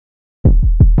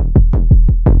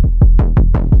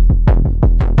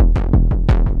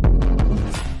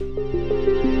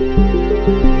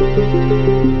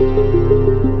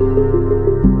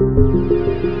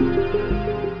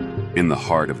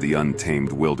heart of the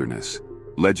untamed wilderness,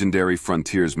 legendary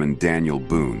frontiersman Daniel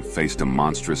Boone faced a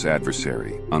monstrous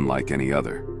adversary unlike any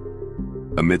other.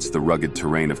 Amidst the rugged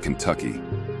terrain of Kentucky,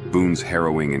 Boone's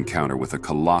harrowing encounter with a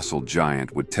colossal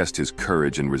giant would test his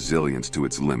courage and resilience to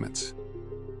its limits.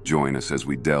 Join us as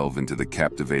we delve into the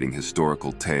captivating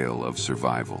historical tale of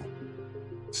survival,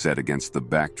 set against the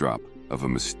backdrop of a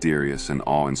mysterious and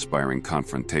awe-inspiring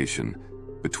confrontation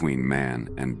between man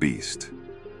and beast.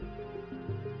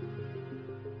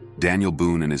 Daniel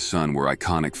Boone and his son were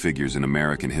iconic figures in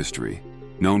American history,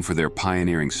 known for their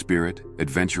pioneering spirit,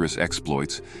 adventurous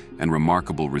exploits, and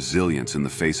remarkable resilience in the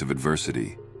face of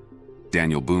adversity.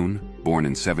 Daniel Boone, born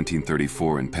in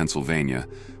 1734 in Pennsylvania,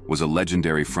 was a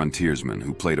legendary frontiersman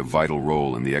who played a vital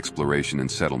role in the exploration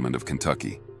and settlement of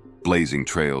Kentucky, blazing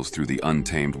trails through the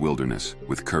untamed wilderness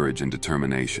with courage and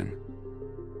determination.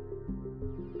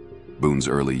 Boone's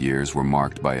early years were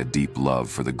marked by a deep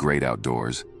love for the great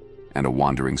outdoors and a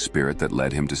wandering spirit that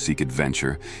led him to seek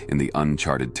adventure in the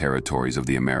uncharted territories of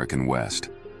the American West.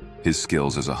 His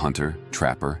skills as a hunter,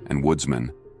 trapper, and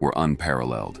woodsman were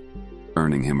unparalleled,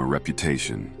 earning him a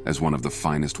reputation as one of the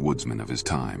finest woodsmen of his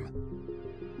time.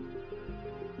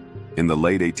 In the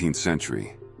late 18th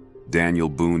century, Daniel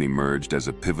Boone emerged as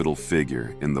a pivotal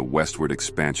figure in the westward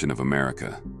expansion of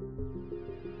America.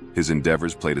 His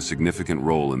endeavors played a significant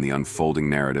role in the unfolding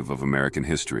narrative of American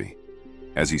history,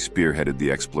 as he spearheaded the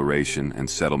exploration and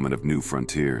settlement of new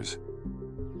frontiers.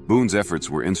 Boone's efforts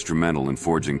were instrumental in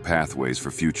forging pathways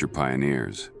for future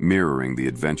pioneers, mirroring the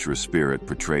adventurous spirit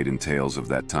portrayed in tales of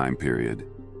that time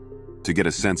period. To get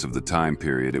a sense of the time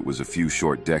period, it was a few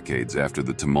short decades after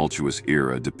the tumultuous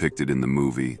era depicted in the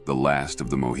movie The Last of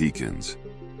the Mohicans.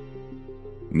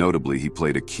 Notably, he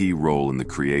played a key role in the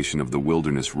creation of the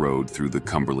Wilderness Road through the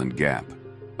Cumberland Gap,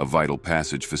 a vital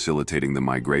passage facilitating the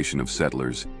migration of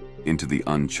settlers into the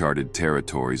uncharted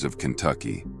territories of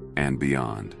Kentucky and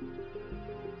beyond.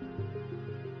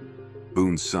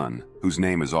 Boone's son, whose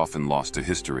name is often lost to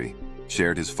history,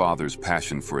 shared his father's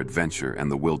passion for adventure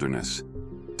and the wilderness.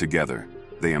 Together,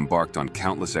 they embarked on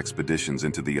countless expeditions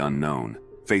into the unknown,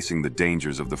 facing the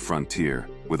dangers of the frontier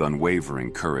with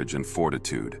unwavering courage and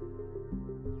fortitude.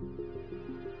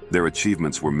 Their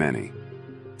achievements were many,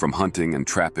 from hunting and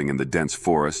trapping in the dense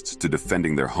forests to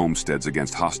defending their homesteads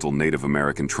against hostile Native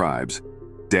American tribes.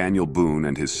 Daniel Boone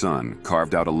and his son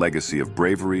carved out a legacy of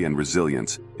bravery and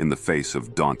resilience in the face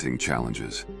of daunting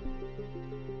challenges.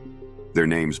 Their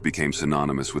names became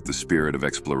synonymous with the spirit of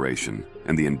exploration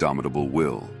and the indomitable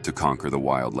will to conquer the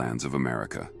wildlands of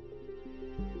America.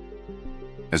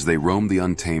 As they roamed the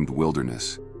untamed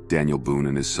wilderness, Daniel Boone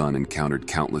and his son encountered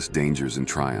countless dangers and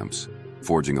triumphs,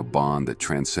 forging a bond that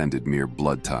transcended mere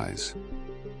blood ties.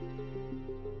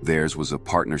 Theirs was a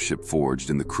partnership forged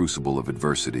in the crucible of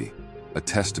adversity, a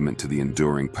testament to the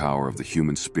enduring power of the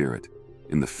human spirit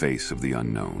in the face of the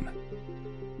unknown.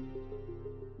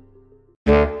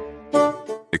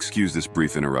 Excuse this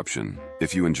brief interruption.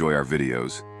 If you enjoy our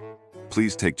videos,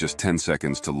 please take just 10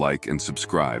 seconds to like and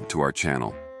subscribe to our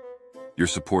channel. Your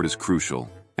support is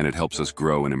crucial, and it helps us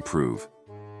grow and improve.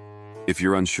 If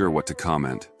you're unsure what to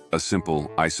comment, a simple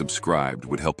 "I subscribed"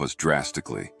 would help us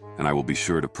drastically, and I will be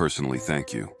sure to personally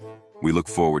thank you. We look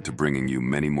forward to bringing you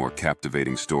many more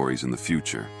captivating stories in the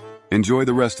future. Enjoy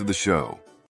the rest of the show.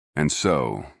 And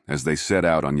so, as they set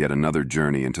out on yet another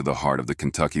journey into the heart of the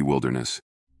Kentucky wilderness,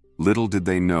 little did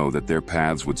they know that their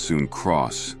paths would soon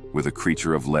cross with a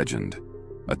creature of legend,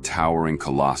 a towering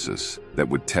colossus that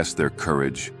would test their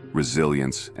courage,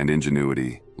 resilience, and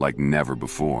ingenuity like never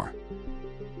before.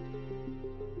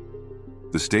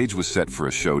 The stage was set for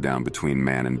a showdown between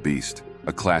man and beast,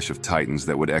 a clash of titans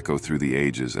that would echo through the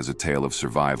ages as a tale of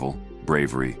survival,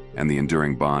 bravery, and the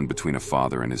enduring bond between a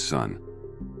father and his son.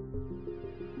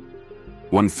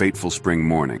 One fateful spring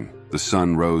morning, the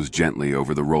sun rose gently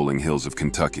over the rolling hills of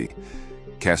Kentucky,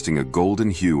 casting a golden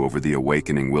hue over the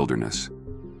awakening wilderness.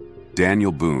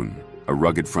 Daniel Boone, a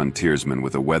rugged frontiersman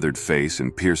with a weathered face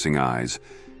and piercing eyes,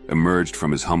 emerged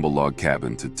from his humble log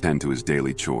cabin to tend to his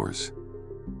daily chores.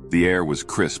 The air was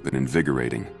crisp and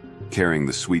invigorating, carrying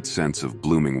the sweet scents of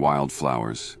blooming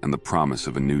wildflowers and the promise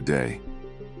of a new day.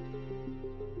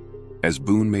 As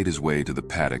Boone made his way to the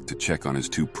paddock to check on his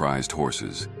two prized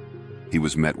horses, he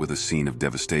was met with a scene of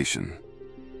devastation.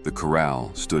 The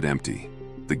corral stood empty,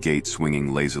 the gate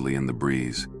swinging lazily in the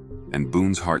breeze, and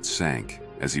Boone's heart sank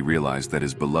as he realized that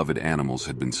his beloved animals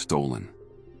had been stolen.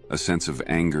 A sense of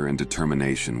anger and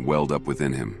determination welled up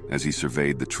within him as he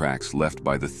surveyed the tracks left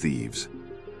by the thieves,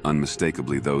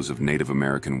 unmistakably those of Native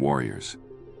American warriors.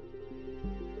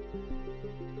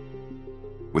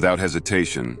 Without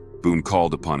hesitation, Boone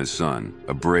called upon his son,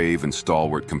 a brave and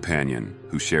stalwart companion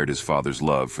who shared his father's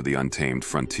love for the untamed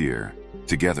frontier.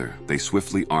 Together, they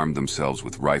swiftly armed themselves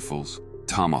with rifles,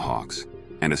 tomahawks,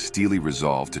 and a steely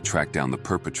resolve to track down the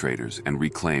perpetrators and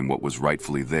reclaim what was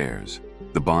rightfully theirs.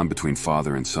 The bond between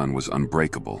father and son was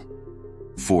unbreakable,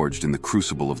 forged in the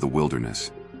crucible of the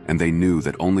wilderness, and they knew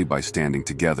that only by standing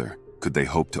together could they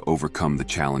hope to overcome the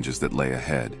challenges that lay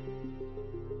ahead.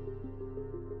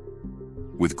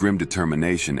 With grim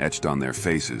determination etched on their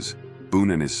faces,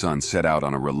 Boone and his son set out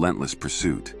on a relentless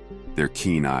pursuit, their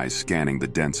keen eyes scanning the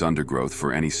dense undergrowth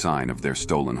for any sign of their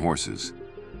stolen horses.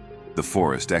 The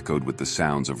forest echoed with the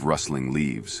sounds of rustling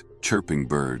leaves, chirping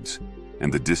birds,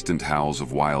 and the distant howls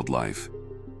of wildlife,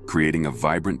 creating a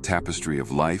vibrant tapestry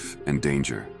of life and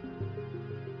danger.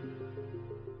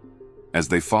 As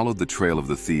they followed the trail of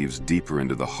the thieves deeper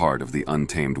into the heart of the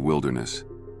untamed wilderness,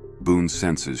 Boone's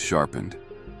senses sharpened,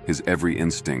 his every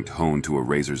instinct honed to a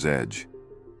razor's edge.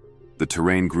 The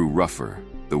terrain grew rougher,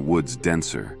 the woods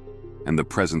denser, and the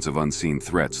presence of unseen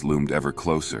threats loomed ever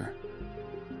closer.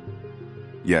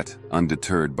 Yet,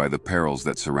 undeterred by the perils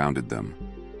that surrounded them,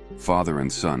 father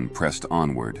and son pressed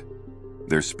onward,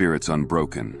 their spirits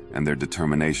unbroken and their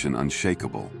determination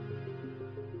unshakable.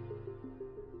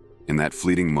 In that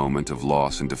fleeting moment of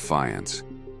loss and defiance,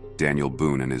 Daniel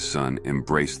Boone and his son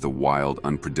embraced the wild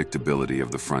unpredictability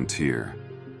of the frontier,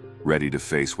 ready to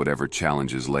face whatever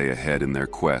challenges lay ahead in their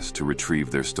quest to retrieve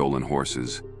their stolen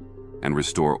horses and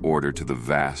restore order to the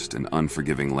vast and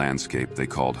unforgiving landscape they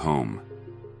called home.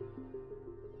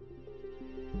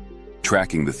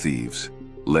 Tracking the thieves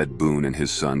led Boone and his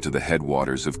son to the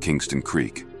headwaters of Kingston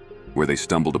Creek, where they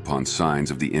stumbled upon signs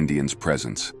of the Indians'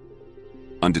 presence.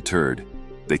 Undeterred,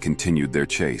 they continued their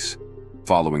chase,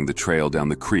 following the trail down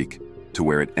the creek to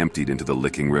where it emptied into the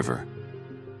Licking River.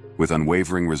 With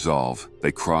unwavering resolve,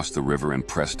 they crossed the river and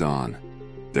pressed on,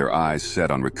 their eyes set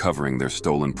on recovering their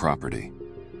stolen property.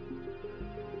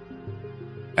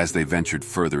 As they ventured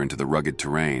further into the rugged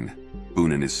terrain,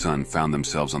 Boone and his son found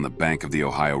themselves on the bank of the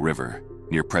Ohio River,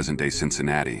 near present-day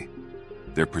Cincinnati.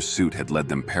 Their pursuit had led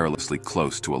them perilously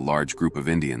close to a large group of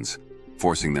Indians,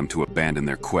 forcing them to abandon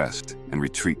their quest and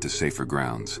retreat to safer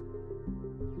grounds.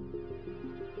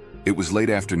 It was late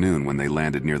afternoon when they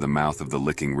landed near the mouth of the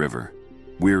Licking River,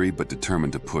 weary but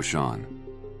determined to push on.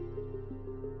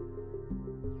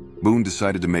 Boone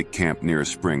decided to make camp near a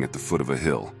spring at the foot of a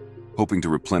hill, hoping to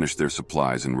replenish their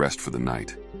supplies and rest for the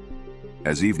night.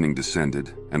 As evening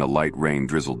descended and a light rain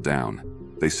drizzled down,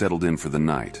 they settled in for the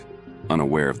night,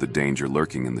 unaware of the danger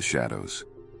lurking in the shadows.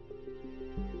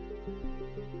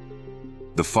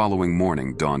 The following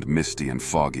morning dawned misty and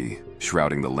foggy,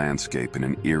 shrouding the landscape in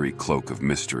an eerie cloak of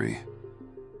mystery.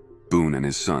 Boone and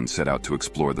his son set out to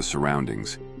explore the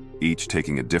surroundings, each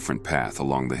taking a different path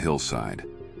along the hillside.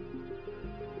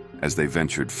 As they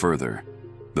ventured further,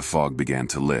 the fog began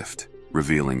to lift,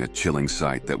 revealing a chilling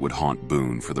sight that would haunt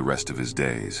Boone for the rest of his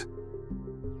days.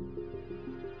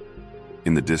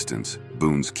 In the distance,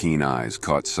 Boone's keen eyes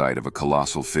caught sight of a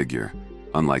colossal figure,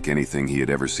 unlike anything he had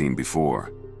ever seen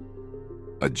before.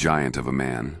 A giant of a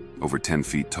man, over 10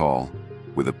 feet tall,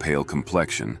 with a pale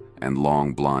complexion and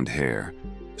long blonde hair,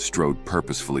 strode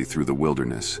purposefully through the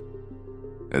wilderness.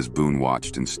 As Boone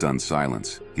watched in stunned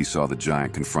silence, he saw the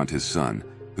giant confront his son,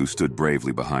 who stood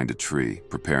bravely behind a tree,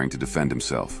 preparing to defend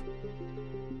himself.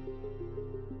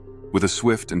 With a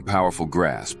swift and powerful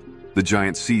grasp, the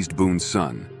giant seized Boone's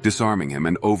son, disarming him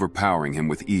and overpowering him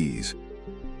with ease.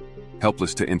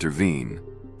 Helpless to intervene,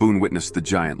 Boone witnessed the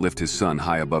giant lift his son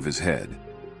high above his head,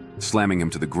 slamming him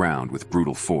to the ground with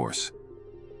brutal force.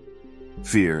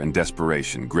 Fear and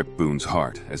desperation gripped Boone's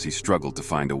heart as he struggled to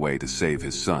find a way to save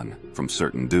his son from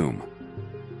certain doom.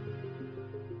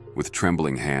 With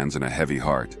trembling hands and a heavy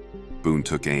heart, Boone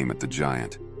took aim at the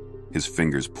giant, his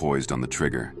fingers poised on the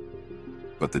trigger.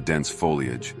 But the dense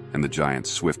foliage and the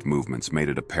giant's swift movements made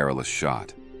it a perilous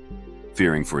shot.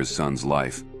 Fearing for his son's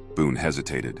life, Boone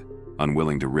hesitated,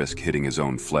 unwilling to risk hitting his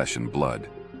own flesh and blood.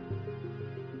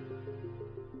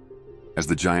 As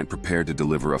the giant prepared to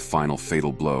deliver a final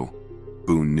fatal blow,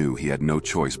 Boone knew he had no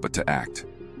choice but to act.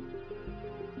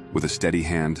 With a steady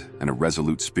hand and a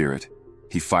resolute spirit,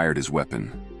 he fired his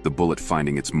weapon, the bullet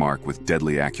finding its mark with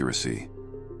deadly accuracy.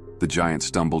 The giant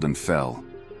stumbled and fell,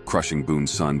 crushing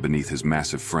Boone's son beneath his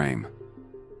massive frame.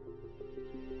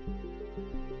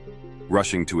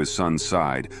 Rushing to his son's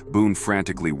side, Boone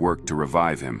frantically worked to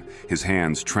revive him, his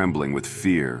hands trembling with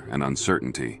fear and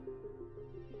uncertainty.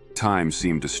 Time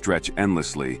seemed to stretch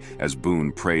endlessly as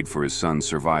Boone prayed for his son's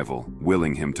survival,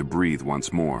 willing him to breathe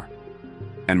once more.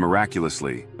 And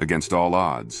miraculously, against all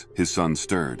odds, his son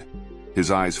stirred, his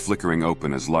eyes flickering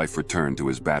open as life returned to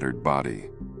his battered body.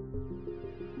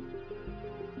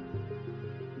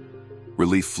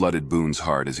 Relief flooded Boone's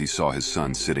heart as he saw his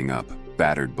son sitting up,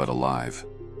 battered but alive.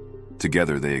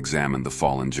 Together they examined the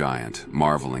fallen giant,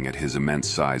 marveling at his immense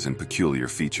size and peculiar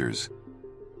features.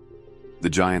 The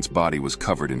giant's body was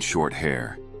covered in short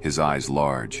hair, his eyes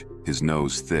large, his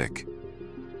nose thick,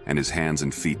 and his hands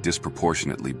and feet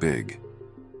disproportionately big.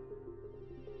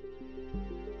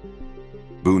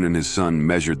 Boone and his son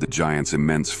measured the giant's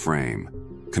immense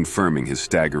frame, confirming his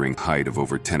staggering height of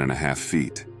over 10.5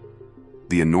 feet.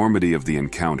 The enormity of the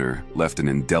encounter left an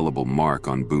indelible mark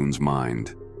on Boone's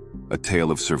mind, a tale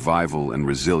of survival and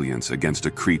resilience against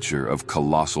a creature of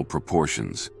colossal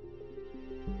proportions.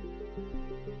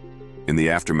 In the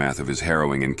aftermath of his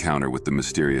harrowing encounter with the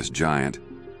mysterious giant,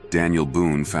 Daniel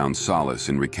Boone found solace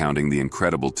in recounting the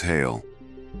incredible tale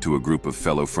to a group of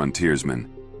fellow frontiersmen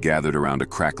gathered around a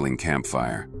crackling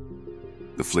campfire.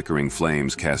 The flickering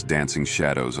flames cast dancing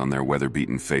shadows on their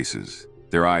weather-beaten faces,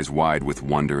 their eyes wide with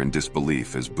wonder and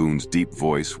disbelief as Boone's deep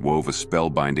voice wove a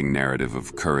spellbinding narrative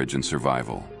of courage and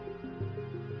survival.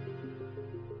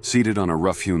 Seated on a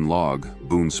rough-hewn log,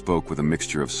 Boone spoke with a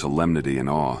mixture of solemnity and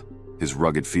awe, his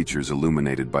rugged features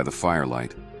illuminated by the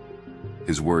firelight.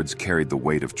 His words carried the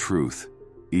weight of truth,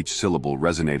 each syllable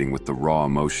resonating with the raw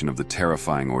emotion of the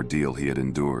terrifying ordeal he had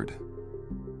endured.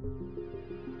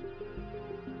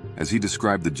 As he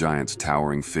described the giant's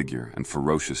towering figure and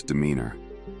ferocious demeanor,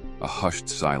 a hushed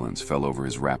silence fell over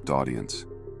his rapt audience,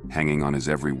 hanging on his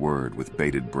every word with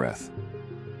bated breath.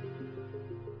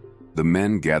 The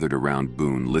men gathered around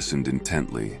Boone listened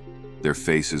intently, their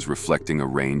faces reflecting a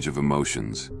range of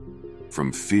emotions,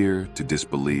 from fear to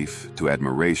disbelief to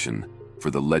admiration for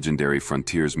the legendary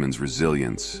frontiersman's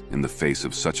resilience in the face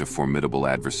of such a formidable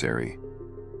adversary.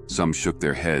 Some shook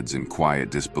their heads in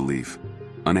quiet disbelief,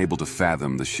 unable to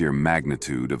fathom the sheer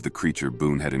magnitude of the creature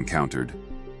Boone had encountered,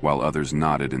 while others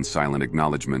nodded in silent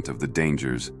acknowledgement of the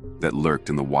dangers that lurked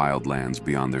in the wild lands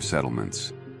beyond their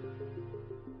settlements.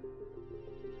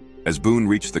 As Boone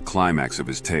reached the climax of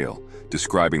his tale,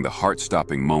 describing the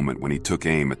heart-stopping moment when he took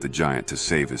aim at the giant to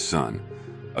save his son,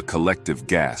 a collective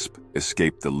gasp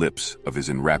escaped the lips of his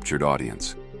enraptured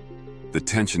audience. The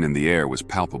tension in the air was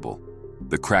palpable,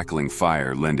 the crackling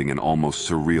fire lending an almost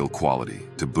surreal quality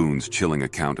to Boone's chilling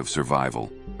account of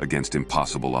survival against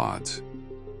impossible odds.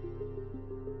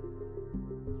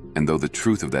 And though the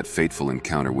truth of that fateful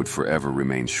encounter would forever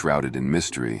remain shrouded in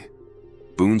mystery,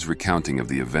 Boone's recounting of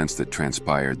the events that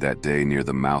transpired that day near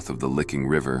the mouth of the Licking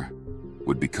River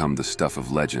would become the stuff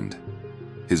of legend.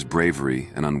 His bravery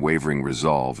and unwavering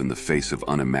resolve in the face of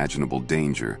unimaginable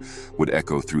danger would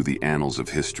echo through the annals of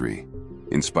history,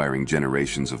 inspiring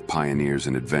generations of pioneers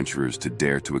and adventurers to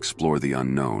dare to explore the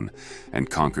unknown and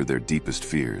conquer their deepest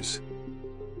fears.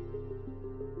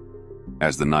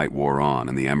 As the night wore on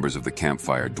and the embers of the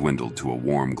campfire dwindled to a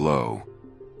warm glow,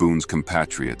 Boone's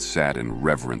compatriots sat in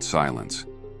reverent silence,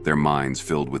 their minds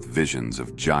filled with visions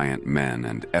of giant men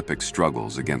and epic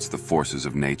struggles against the forces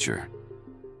of nature.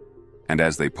 And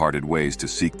as they parted ways to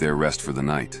seek their rest for the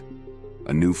night,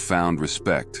 a newfound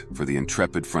respect for the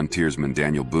intrepid frontiersman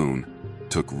Daniel Boone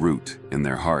took root in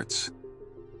their hearts,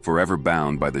 forever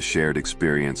bound by the shared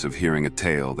experience of hearing a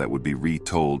tale that would be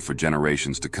retold for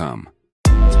generations to come.